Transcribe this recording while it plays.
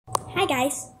Hi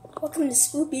guys, welcome to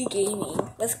Spoopy Gaming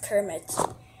with Kermit.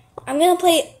 I'm gonna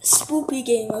play Spoopy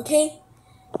Game, okay?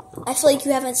 I feel like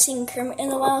you haven't seen Kermit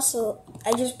in a while, so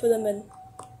I just put him in.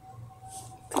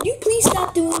 Could you please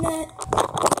stop doing that?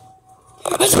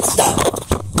 Stop!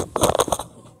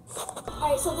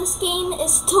 Alright, so this game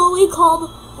is totally called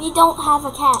We Don't Have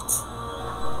a Cat.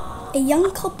 A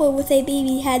young couple with a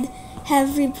baby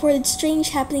have reported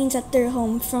strange happenings at their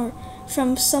home from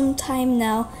some time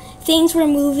now. Things were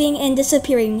moving and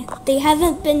disappearing. They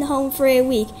haven't been home for a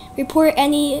week. Report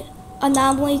any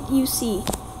anomaly you see.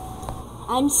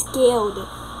 I'm scared.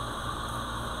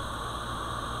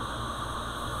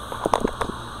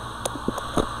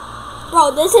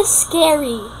 Bro, this is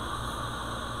scary.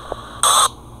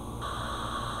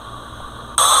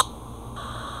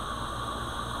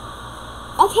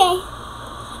 Okay,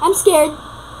 I'm scared.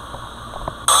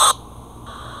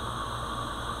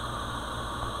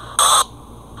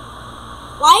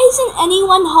 Why isn't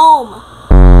anyone home?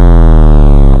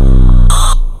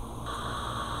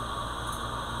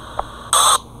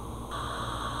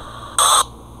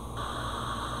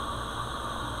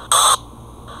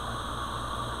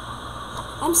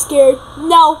 I'm scared.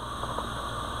 No.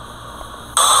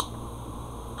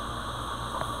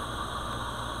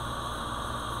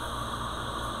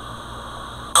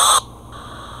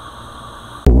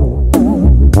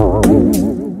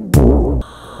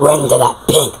 When did that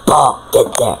pink ball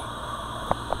get there?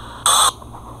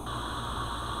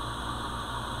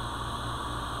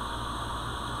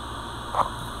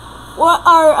 What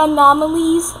are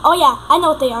anomalies? Oh yeah, I know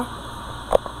what they are.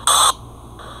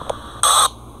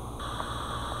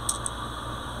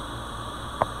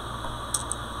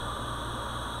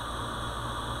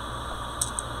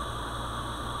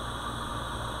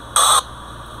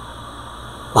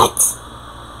 What?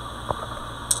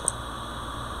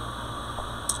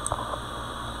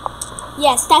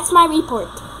 Yes, that's my report.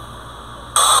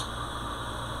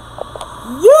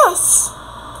 Yes!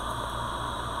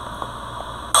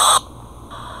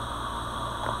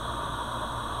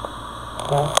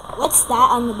 What's that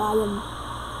on the bottom?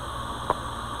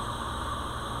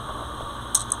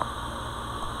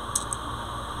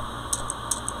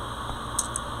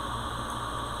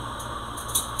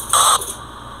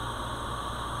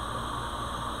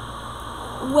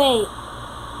 Wait.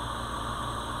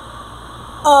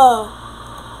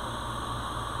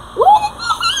 Where did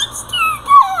the hamster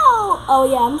go? Oh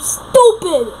yeah, I'm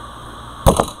stupid.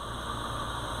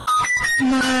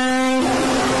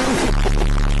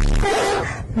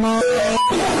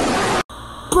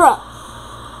 Bruh.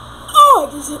 Oh, I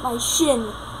just hit my shin.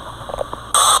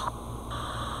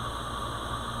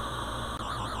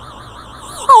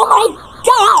 Oh my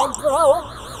god, bro.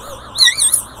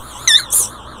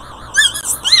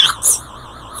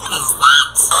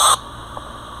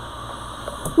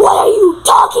 What are you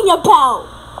talking about?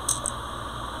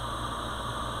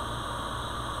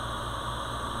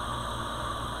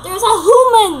 There's a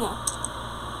human!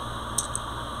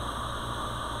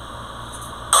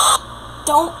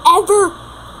 Don't ever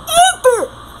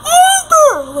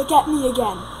look at me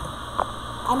again.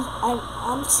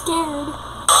 I'm scared.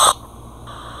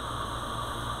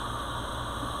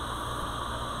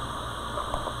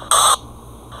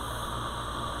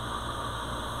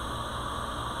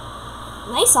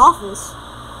 Nice office.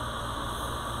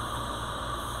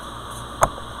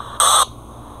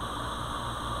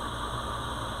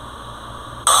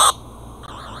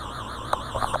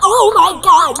 Oh my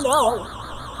god, no!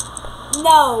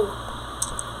 No.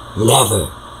 Never.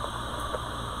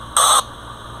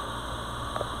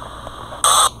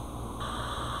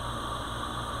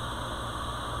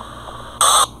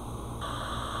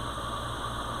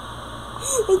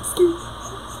 It's scary.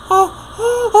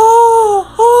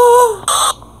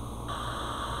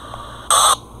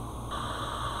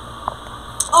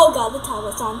 Oh god, the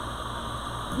toilet's on.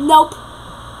 Nope.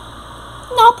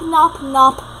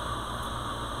 Nope.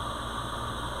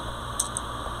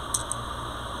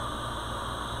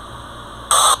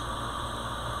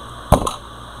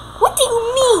 What do you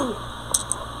mean?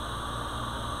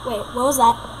 Wait, what was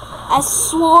that? I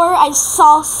swore I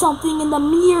saw something in the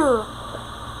mirror.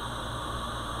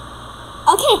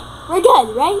 Okay, we're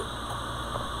good, right?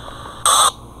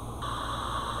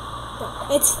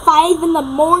 It's 5 in the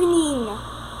morning.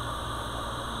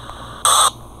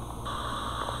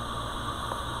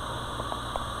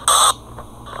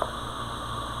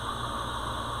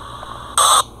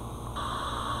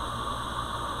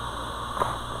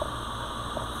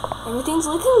 Everything's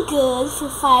looking good for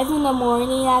 5 in the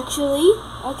morning, actually.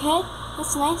 Okay,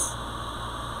 that's nice.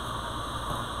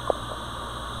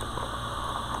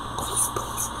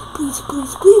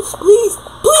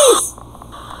 Please.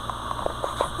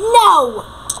 No!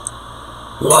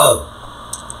 No.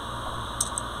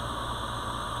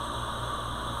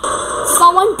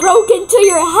 Someone broke into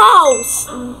your house!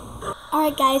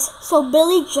 Alright guys, so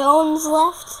Billy Jones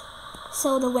left.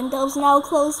 So the window's now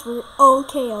closed. We're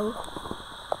okay.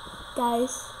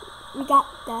 Guys, we got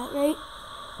that, right?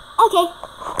 Okay.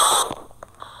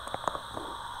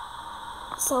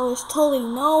 So there's totally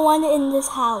no one in this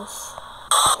house.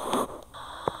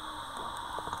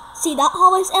 See, that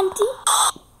hallway's empty?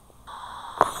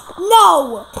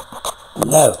 No!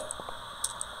 No.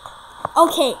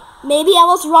 Okay, maybe I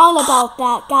was wrong about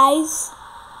that, guys.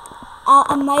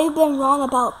 I might have been wrong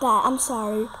about that. I'm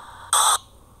sorry.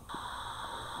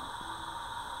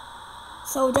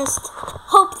 So just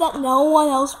hope that no one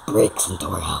else Breaks into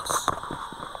our house.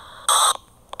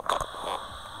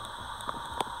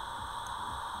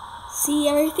 See,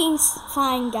 everything's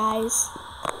fine, guys.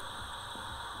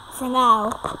 For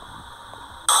now.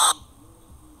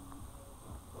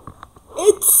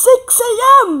 It's 6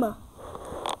 a.m.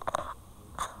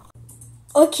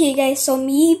 Okay, guys, so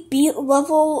me beat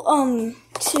level 1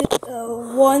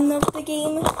 of the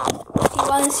game. If you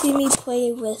want to see me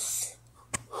play with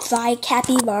Vi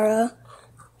Capybara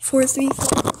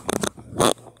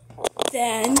 434,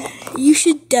 then you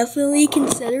should definitely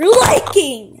consider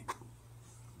liking.